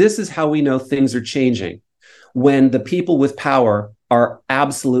 Yes, this is how we know things are changing, when the people with power are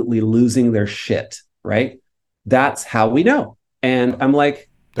absolutely losing their shit, right? That's how we know. And I'm like,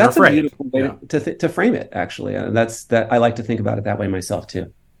 that's a beautiful way to frame it, actually. And I like to think about it that way myself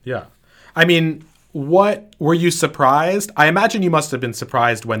too. Yeah. I mean, what were you surprised? I imagine you must have been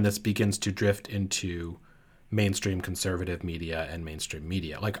surprised when this begins to drift into mainstream conservative media and mainstream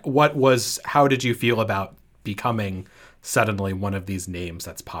media. Like, how did you feel about becoming suddenly one of these names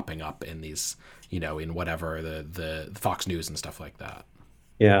that's popping up in these, in whatever the Fox News and stuff like that?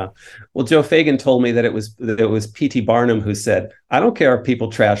 Yeah. Well, Joe Fagan told me that it was P.T. Barnum who said, "I don't care if people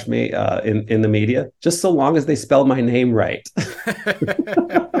trash me in the media, just so long as they spell my name right."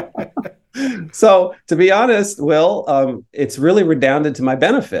 So to be honest, Will, it's really redounded to my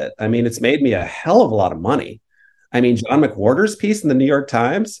benefit. I mean, it's made me a hell of a lot of money. I mean, John McWhorter's piece in the New York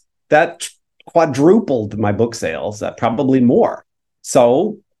Times, that quadrupled my book sales, probably more.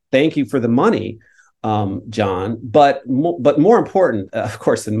 So thank you for the money, John. But more important, of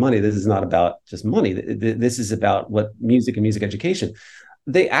course, than money, this is not about just money. This is about what music and music education.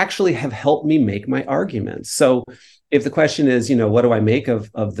 They actually have helped me make my arguments. So if the question is, what do I make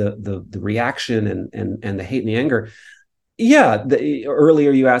of the reaction and the hate and the anger? Yeah,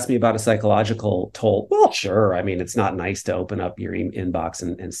 earlier you asked me about a psychological toll. Well, sure. I mean, it's not nice to open up your inbox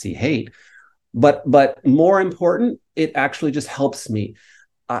and see hate. But more important, it actually just helps me.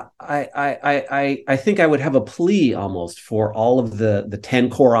 I think I would have a plea almost for all of the 10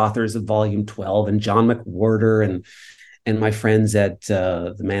 core authors of Volume 12 and John McWhorter and my friends at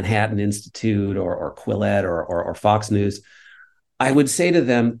the Manhattan Institute or Quillette or Fox News. I would say to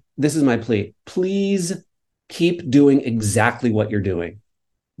them, this is my plea: please keep doing exactly what you're doing,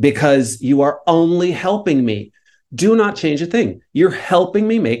 because you are only helping me. Do not change a thing. You're helping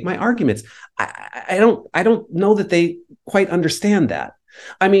me make my arguments. I don't know that they quite understand that.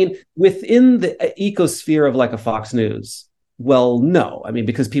 I mean, within the ecosphere of like a Fox News, well, no. I mean,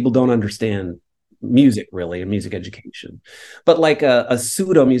 because people don't understand music really and music education. But like a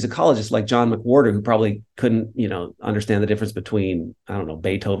pseudo musicologist like John McWhorter, who probably couldn't, understand the difference between, I don't know,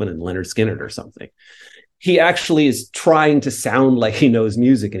 Beethoven and Leonard Skinner or something. He actually is trying to sound like he knows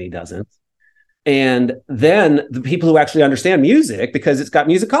music, and he doesn't. And then the people who actually understand music, because it's got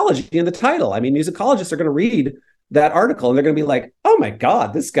musicology in the title. I mean, musicologists are going to read that article and they're going to be like, "Oh my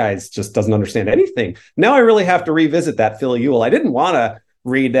God, this guy just doesn't understand anything. Now I really have to revisit that Phil Ewell. I didn't want to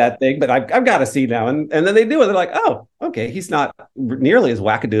read that thing, but I've got to see now." And then they do it. They're like, "Oh, okay, he's not nearly as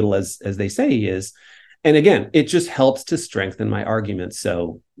wackadoodle as they say he is." And again, it just helps to strengthen my argument.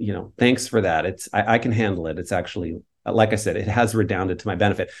 So, thanks for that. I can handle it. It's actually, like I said, it has redounded to my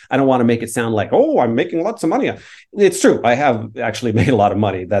benefit. I don't want to make it sound like, oh, I'm making lots of money. It's true. I have actually made a lot of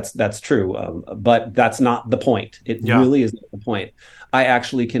money. That's true. But that's not the point. It really is not the point. I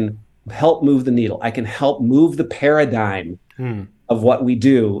actually can help move the needle. I can help move the paradigm of what we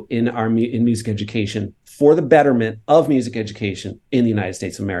do in music education for the betterment of music education in the United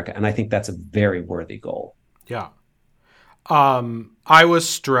States of America. And I think that's a very worthy goal. Yeah. I was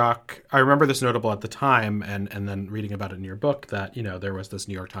struck. I remember this notable at the time, and then reading about it in your book, that there was this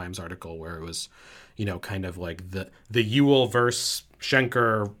New York Times article where it was, kind of like the Ewell versus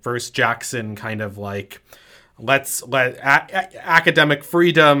Schenker versus Jackson, kind of like academic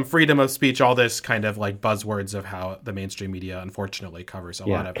freedom of speech, all this kind of like buzzwords of how the mainstream media unfortunately covers a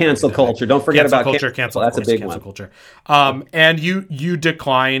lot of cancel culture. Don't forget about cancel that's a big cancel one. Culture. And you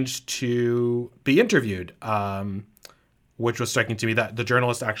declined to be interviewed. Which was striking to me. That the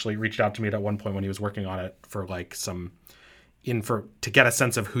journalist actually reached out to me at one point when he was working on it for like to get a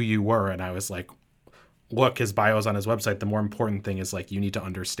sense of who you were. And I was like, look, his bio is on his website. The more important thing is like, you need to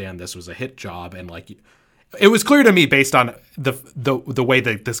understand this was a hit job. And like, it was clear to me based on the way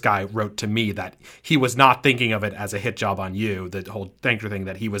that this guy wrote to me that he was not thinking of it as a hit job on you, the whole Thanker thing,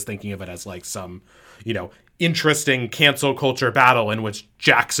 that he was thinking of it as like some, interesting cancel culture battle in which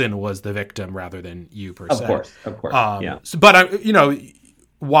Jackson was the victim rather than you per se. Of course. Yeah. But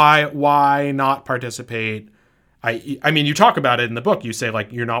why not participate? I mean, you talk about it in the book. You say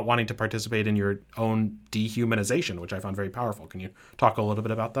like you're not wanting to participate in your own dehumanization, which I found very powerful. Can you talk a little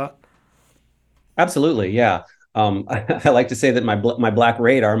bit about that? Absolutely. Yeah. I like to say that my black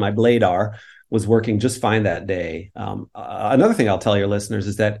radar, my bladar, was working just fine that day. Another thing I'll tell your listeners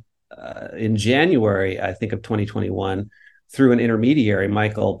is that in January, I think of 2021, through an intermediary,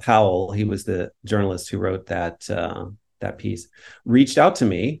 Michael Powell, he was the journalist who wrote that piece, reached out to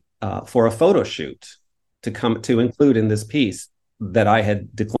me for a photo shoot to include in this piece that I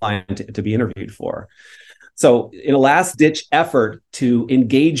had declined to be interviewed for. So in a last-ditch effort to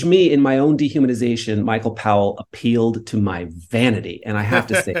engage me in my own dehumanization, Michael Powell appealed to my vanity. And I have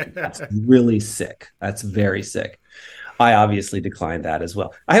to say, that's really sick. That's very sick. I obviously declined that as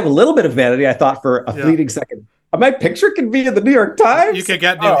well. I have a little bit of vanity, I thought, for a fleeting second. My picture can be in the New York Times. You could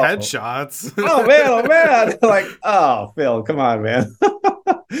get new headshots. Oh, man. Like, oh, Phil, come on, man.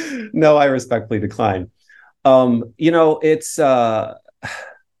 No, I respectfully decline.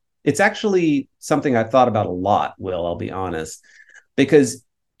 It's actually something I've thought about a lot, Will, I'll be honest, because,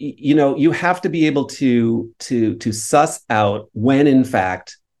 you have to be able to suss out when, in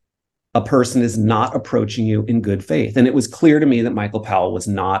fact, a person is not approaching you in good faith. And it was clear to me that Michael Powell was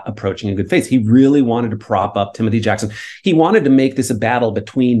not approaching in good faith. He really wanted to prop up Timothy Jackson. He wanted to make this a battle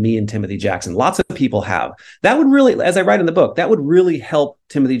between me and Timothy Jackson. Lots of people have. That would really, as I write in the book, that would really help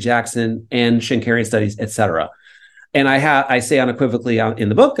Timothy Jackson and Schenkerian studies, et cetera. And I say unequivocally in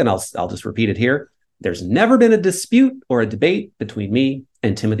the book, and I'll just repeat it here, there's never been a dispute or a debate between me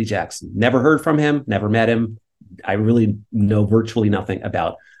and Timothy Jackson. Never heard from him, never met him. I really know virtually nothing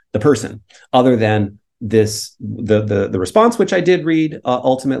about the person other than the response, which I did read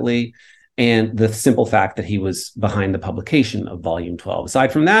ultimately, and the simple fact that he was behind the publication of volume 12.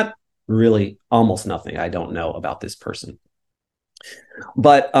 Aside from that, really almost nothing I don't know about this person.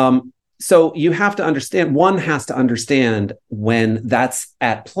 But so you have to understand, one has to understand when that's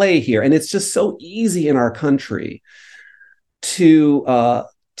at play here. And it's just so easy in our country to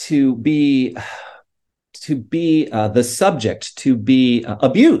be the subject, to be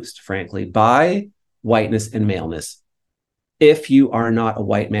abused, frankly, by whiteness and maleness if you are not a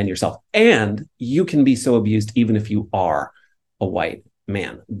white man yourself. And you can be so abused even if you are a white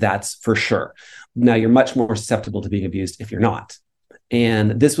man. That's for sure. Now, you're much more susceptible to being abused if you're not.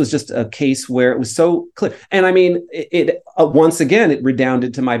 And this was just a case where it was so clear. And I mean, it once again, it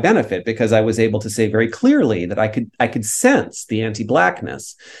redounded to my benefit because I was able to say very clearly that I could sense the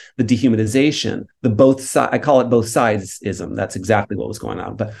anti-blackness, the dehumanization, the both sides. I call it both sides-ism. That's exactly what was going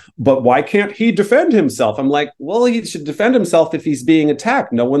on. But why can't he defend himself? I'm like, well, he should defend himself if he's being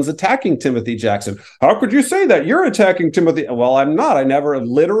attacked. No one's attacking Timothy Jackson. How could you say that? You're attacking Timothy. Well, I'm not. I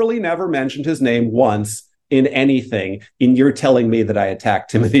literally never mentioned his name once in anything, and you're telling me that I attacked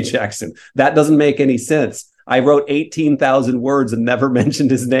Timothy Jackson. That doesn't make any sense. I wrote 18,000 words and never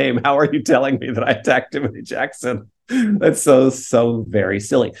mentioned his name. How are you telling me that I attacked Timothy Jackson? That's so very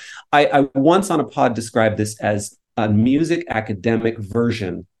silly. I once on a pod described this as a music academic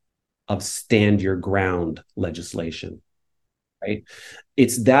version of stand your ground legislation, right?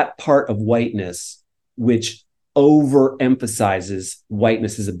 It's that part of whiteness which overemphasizes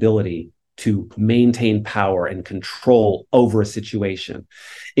whiteness's ability to maintain power and control over a situation.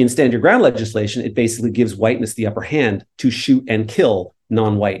 In stand your ground legislation, it basically gives whiteness the upper hand to shoot and kill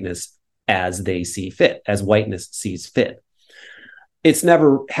non-whiteness as they see fit, as whiteness sees fit. It's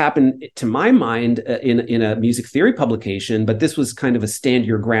never happened, to my mind, in a music theory publication, but this was kind of a stand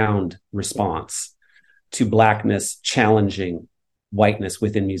your ground response to Blackness challenging whiteness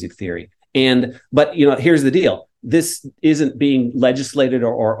within music theory. But here's the deal. This isn't being legislated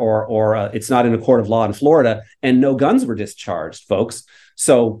or it's not in a court of law in Florida, and no guns were discharged, folks.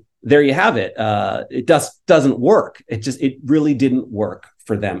 So there you have it. It doesn't work. It really didn't work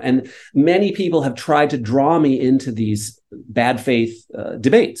for them. And many people have tried to draw me into these bad faith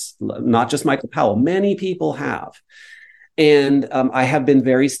debates, not just Michael Powell. Many people have. And I have been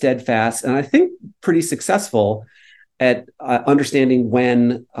very steadfast and I think pretty successful at understanding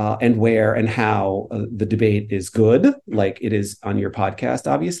when and where and how the debate is good, like it is on your podcast,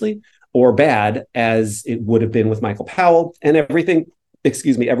 obviously, or bad, as it would have been with Michael Powell, and everything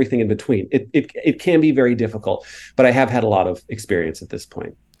in between. It can be very difficult, but I have had a lot of experience at this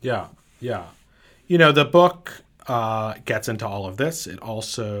point. Yeah. The book gets into all of this. It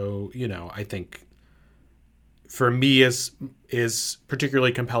also, I think for me is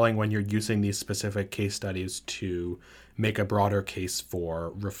particularly compelling when you're using these specific case studies to make a broader case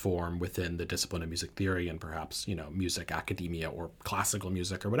for reform within the discipline of music theory and perhaps, music academia or classical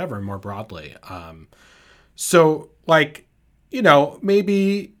music or whatever more broadly.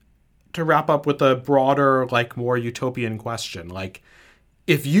 Maybe to wrap up with a broader, more utopian question,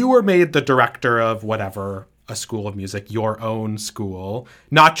 if you were made the director of whatever, a school of music, your own school,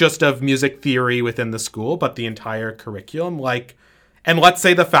 not just of music theory within the school, but the entire curriculum, and let's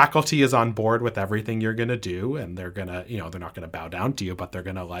say the faculty is on board with everything you're going to do, and they're going to, they're not going to bow down to you, but they're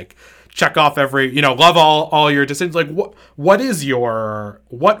going to check off every, love all your decisions. What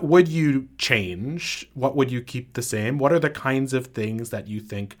would you change? What would you keep the same? What are the kinds of things that you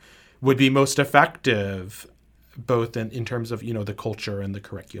think would be most effective, both in terms of, the culture and the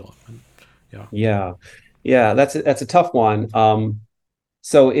curriculum? Yeah, that's a tough one.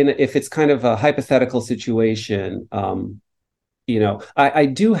 So if it's kind of a hypothetical situation, I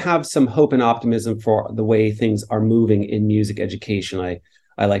do have some hope and optimism for the way things are moving in music education.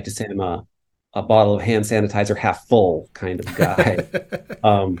 I like to say I'm a bottle of hand sanitizer half full kind of guy.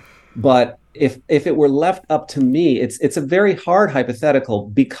 But if it were left up to me, it's a very hard hypothetical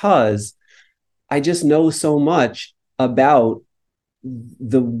because I just know so much about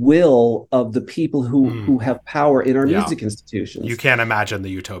the will of the people who have power in our music institutions. You can't imagine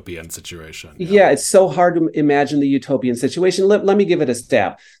the utopian situation. Yeah, it's so hard to imagine the utopian situation. Let me give it a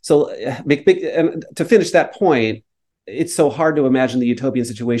stab. So and to finish that point, it's so hard to imagine the utopian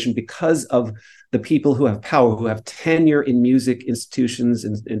situation because of the people who have power, who have tenure in music institutions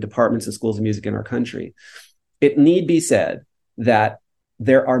and departments and schools of music in our country. It need be said that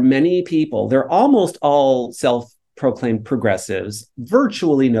there are many people, they're almost all self-proclaimed progressives,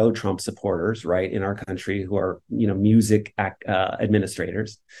 virtually no Trump supporters, right, in our country, who are, music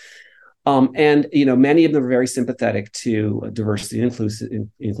administrators. And, many of them are very sympathetic to diversity and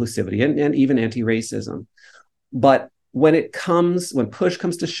inclusivity and even anti-racism. But when push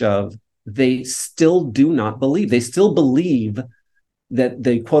comes to shove, they still do not believe. They still believe that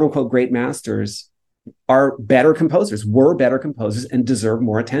the quote unquote great masters were better composers and deserve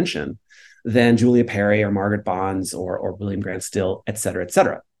more attention than Julia Perry or Margaret Bonds or William Grant Still, et cetera, et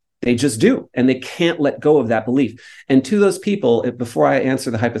cetera. They just do. And they can't let go of that belief. And to those people, before I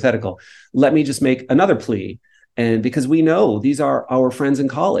answer the hypothetical, let me just make another plea. And because we know these are our friends and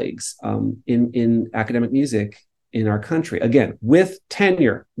colleagues in academic music in our country, again, with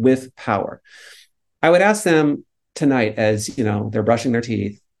tenure, with power, I would ask them tonight, as they're brushing their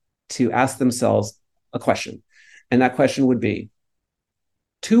teeth, to ask themselves a question. And that question would be,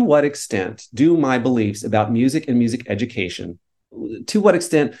 to what extent do my beliefs about music and music education, to what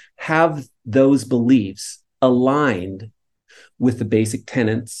extent have those beliefs aligned with the basic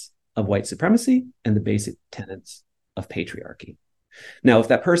tenets of white supremacy and the basic tenets of patriarchy? Now, if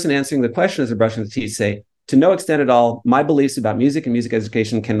that person answering the question as they're brushing their teeth say, to no extent at all, my beliefs about music and music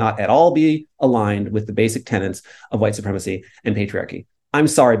education cannot at all be aligned with the basic tenets of white supremacy and patriarchy, I'm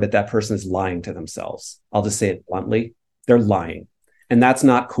sorry, but that person is lying to themselves. I'll just say it bluntly. They're lying. And that's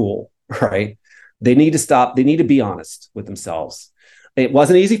not cool, right? They need to stop. They need to be honest with themselves. It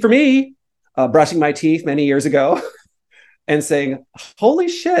wasn't easy for me brushing my teeth many years ago and saying, holy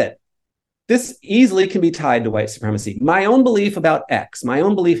shit, this easily can be tied to white supremacy. My own belief about X, my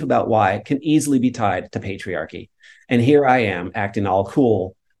own belief about Y can easily be tied to patriarchy. And here I am acting all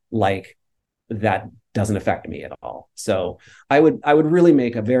cool like that doesn't affect me at all. So I would really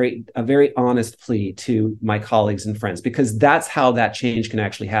make a very honest plea to my colleagues and friends, because that's how that change can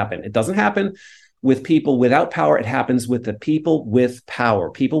actually happen. It doesn't happen with people without power. It happens with the people with power,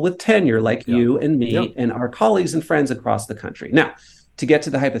 people with tenure like you and me and our colleagues and friends across the country. Now, to get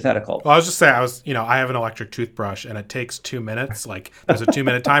to the hypothetical. Well, I was just saying, I have an electric toothbrush and it takes 2 minutes. Like there's a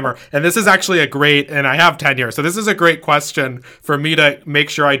 2-minute timer. And this is actually and I have tenure. So this is a great question for me to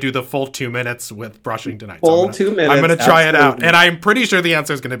make sure I do the full 2 minutes with brushing tonight. Full 2 minutes. I'm going to try it out. And I'm pretty sure the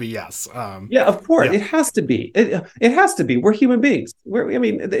answer is going to be yes. Yeah, of course. Yeah. It has to be. It has to be. We're human beings.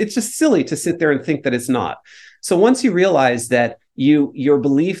 It's just silly to sit there and think that it's not. So once you realize that your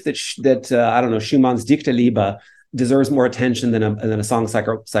belief that Schumann's Dichterliebe Liebe deserves more attention than a song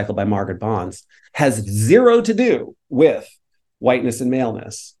cycle by Margaret Bonds has zero to do with whiteness and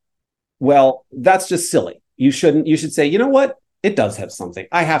maleness. Well, that's just silly. You should say, you know what? It does have something.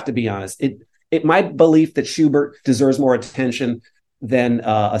 I have to be honest. My belief that Schubert deserves more attention than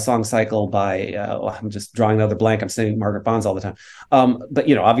a song cycle by, I'm just drawing another blank. I'm saying Margaret Bonds all the time.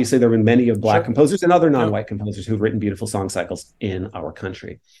 But, obviously there have been many of Black composers and other non-white composers who've written beautiful song cycles in our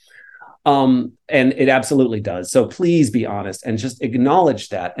country. And it absolutely does. So please be honest and just acknowledge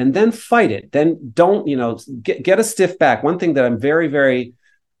that, and then fight it. Then don't, get a stiff back. One thing that I'm very, very,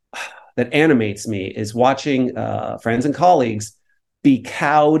 that animates me is watching friends and colleagues be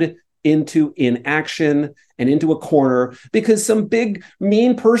cowed into inaction and into a corner because some big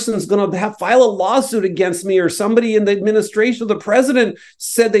mean person's going to file a lawsuit against me, or somebody in the administration of the president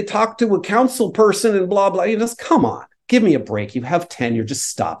said they talked to a council person and blah, blah. Just come on, give me a break. You have tenure, just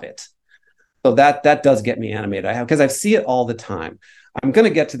stop it. So that does get me animated. Because I see it all the time. I'm going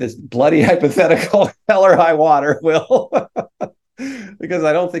to get to this bloody hypothetical, hell or high water, Will, because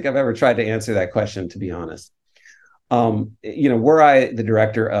I don't think I've ever tried to answer that question, to be honest. Were I the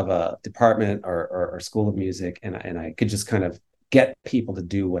director of a department or school of music, and I could just kind of get people to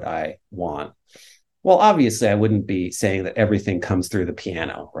do what I want, well, obviously, I wouldn't be saying that everything comes through the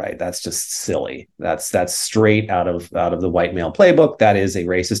piano, right? That's just silly. That's straight out of the white male playbook. That is a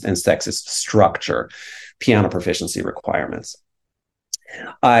racist and sexist structure. Piano proficiency requirements.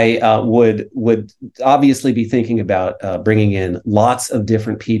 I would obviously be thinking about bringing in lots of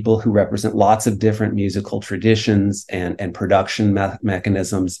different people who represent lots of different musical traditions and production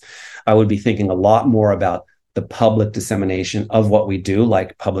mechanisms. I would be thinking a lot more about the public dissemination of what we do,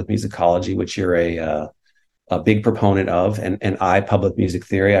 like public musicology, which you're a big proponent of, and public music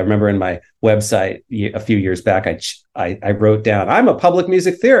theory. I remember in my website a few years back, I wrote down, I'm a public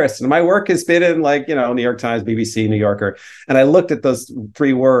music theorist, and my work has been in New York Times, BBC, New Yorker. And I looked at those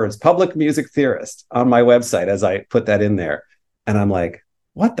 3 words, public music theorist, on my website as I put that in there. And I'm like,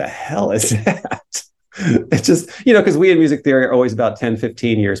 what the hell is that? It's just, because we in music theory are always about 10,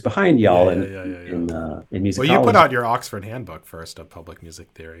 15 years behind y'all in music. Well, you put out your Oxford Handbook first of public music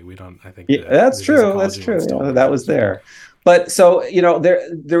theory. We don't, I think. That's true. That's true. That was there. But so,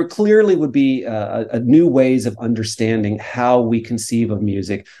 there clearly would be a new ways of understanding how we conceive of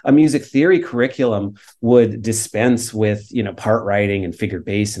music. A music theory curriculum would dispense with, part writing and figured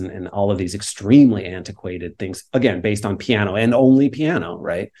bass and all of these extremely antiquated things, again, based on piano and only piano,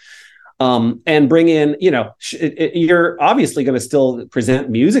 right? And bring in, you're obviously going to still present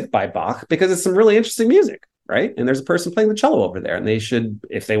music by Bach because it's some really interesting music, right? And there's a person playing the cello over there, and they should,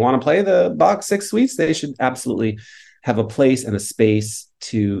 if they want to play the Bach 6 suites, they should absolutely have a place and a space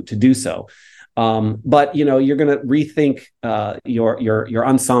to do so. But you're going to rethink your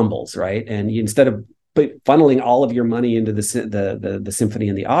ensembles, right? And instead of funneling all of your money into the symphony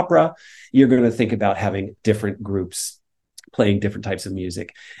and the opera, you're going to think about having different groups playing different types of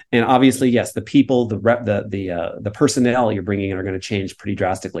music. And obviously, yes, the people, the personnel you're bringing in are going to change pretty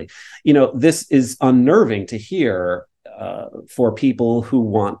drastically. This is unnerving to hear for people who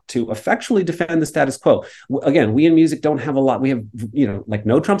want to effectually defend the status quo. Again, we in music don't have a lot. We have,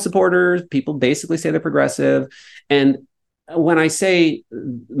 no Trump supporters. People basically say they're progressive. And when I say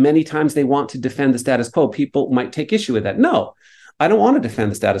many times they want to defend the status quo, people might take issue with that. No, I don't want to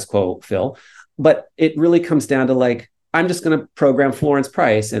defend the status quo, Phil. But it really comes down to I'm just going to program Florence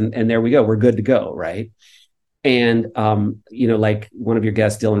Price and there we go. We're good to go, right? And, like one of your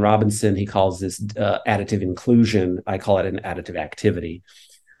guests, Dylan Robinson, he calls this additive inclusion. I call it an additive activity.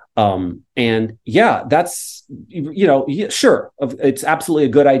 And yeah, that's, sure. It's absolutely a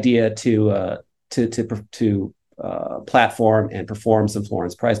good idea to platform and perform some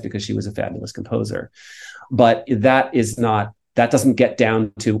Florence Price because she was a fabulous composer. But that doesn't get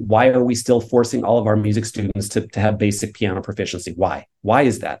down to why are we still forcing all of our music students to have basic piano proficiency? Why? Why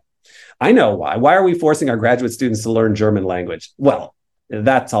is that? I know why. Why are we forcing our graduate students to learn German language? Well,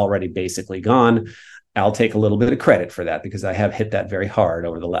 that's already basically gone. I'll take a little bit of credit for that because I have hit that very hard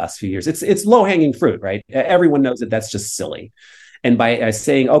over the last few years. It's low hanging fruit, right? Everyone knows that that's just silly. And by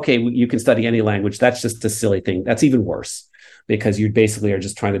saying, okay, you can study any language, that's just a silly thing. That's even worse because you basically are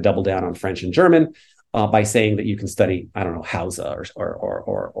just trying to double down on French and German by saying that you can study, I don't know, Hausa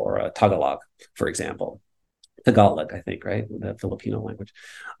or Tagalog, for example. Tagalog, I think, right? The Filipino language.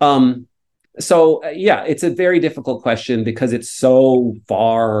 Yeah, it's a very difficult question because it's so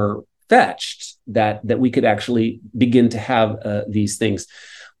far fetched that we could actually begin to have these things.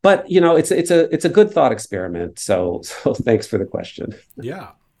 But it's a good thought experiment. So thanks for the question. Yeah.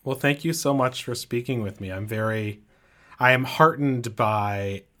 Well, thank you so much for speaking with me. I am heartened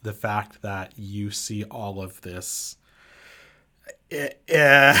by the fact that you see all of this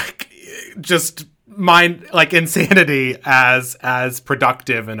just mind like insanity as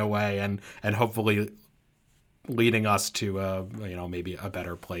productive in a way and hopefully leading us to maybe a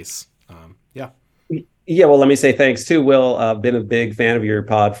better place. Yeah, well, let me say thanks too, Will. I've been a big fan of your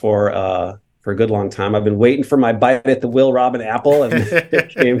pod for a good long time. I've been waiting for my bite at the Will Robin apple, and it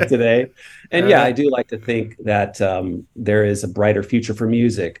came today. And yeah, I do like to think that there is a brighter future for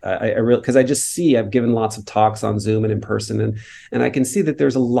music. I really, because I just see I've given lots of talks on Zoom and in person, and I can see that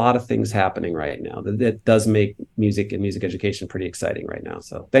there's a lot of things happening right now that does make music and music education pretty exciting right now.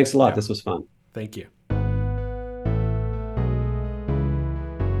 So thanks a lot. Yeah. This was fun. Thank you.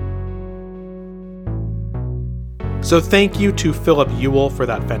 So thank you to Philip Ewell for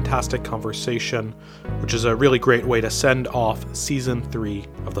that fantastic conversation, which is a really great way to send off season 3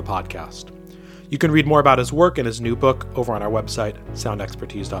 of the podcast. You can read more about his work and his new book over on our website,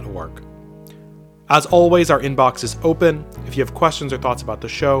 soundexpertise.org. As always, our inbox is open. If you have questions or thoughts about the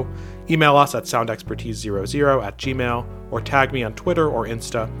show, email us at soundexpertise00@gmail.com or tag me on Twitter or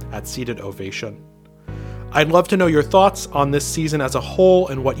Insta at Seated Ovation. I'd love to know your thoughts on this season as a whole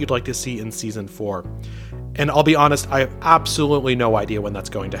and what you'd like to see in season 4. And I'll be honest, I have absolutely no idea when that's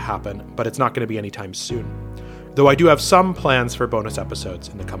going to happen, but it's not going to be anytime soon. Though I do have some plans for bonus episodes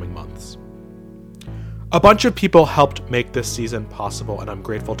in the coming months. A bunch of people helped make this season possible, and I'm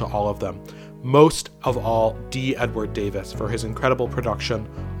grateful to all of them. Most of all, D. Edward Davis for his incredible production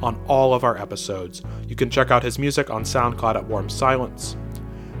on all of our episodes. You can check out his music on SoundCloud at Warm Silence.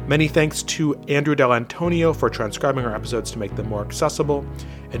 Many thanks to Andrew Dell'Antonio for transcribing our episodes to make them more accessible,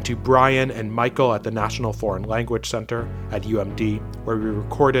 and to Brian and Michael at the National Foreign Language Center at UMD, where we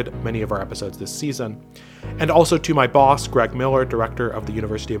recorded many of our episodes this season, and also to my boss, Greg Miller, director of the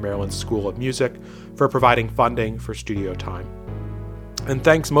University of Maryland School of Music, for providing funding for studio time. And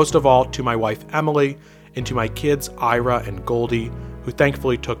thanks most of all to my wife, Emily, and to my kids, Ira and Goldie, who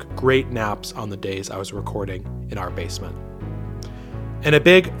thankfully took great naps on the days I was recording in our basement. And a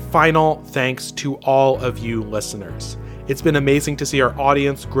big final thanks to all of you listeners. It's been amazing to see our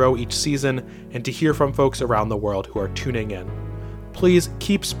audience grow each season and to hear from folks around the world who are tuning in. Please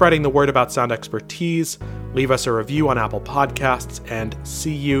keep spreading the word about Sound Expertise, leave us a review on Apple Podcasts, and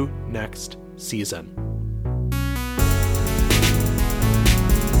see you next season.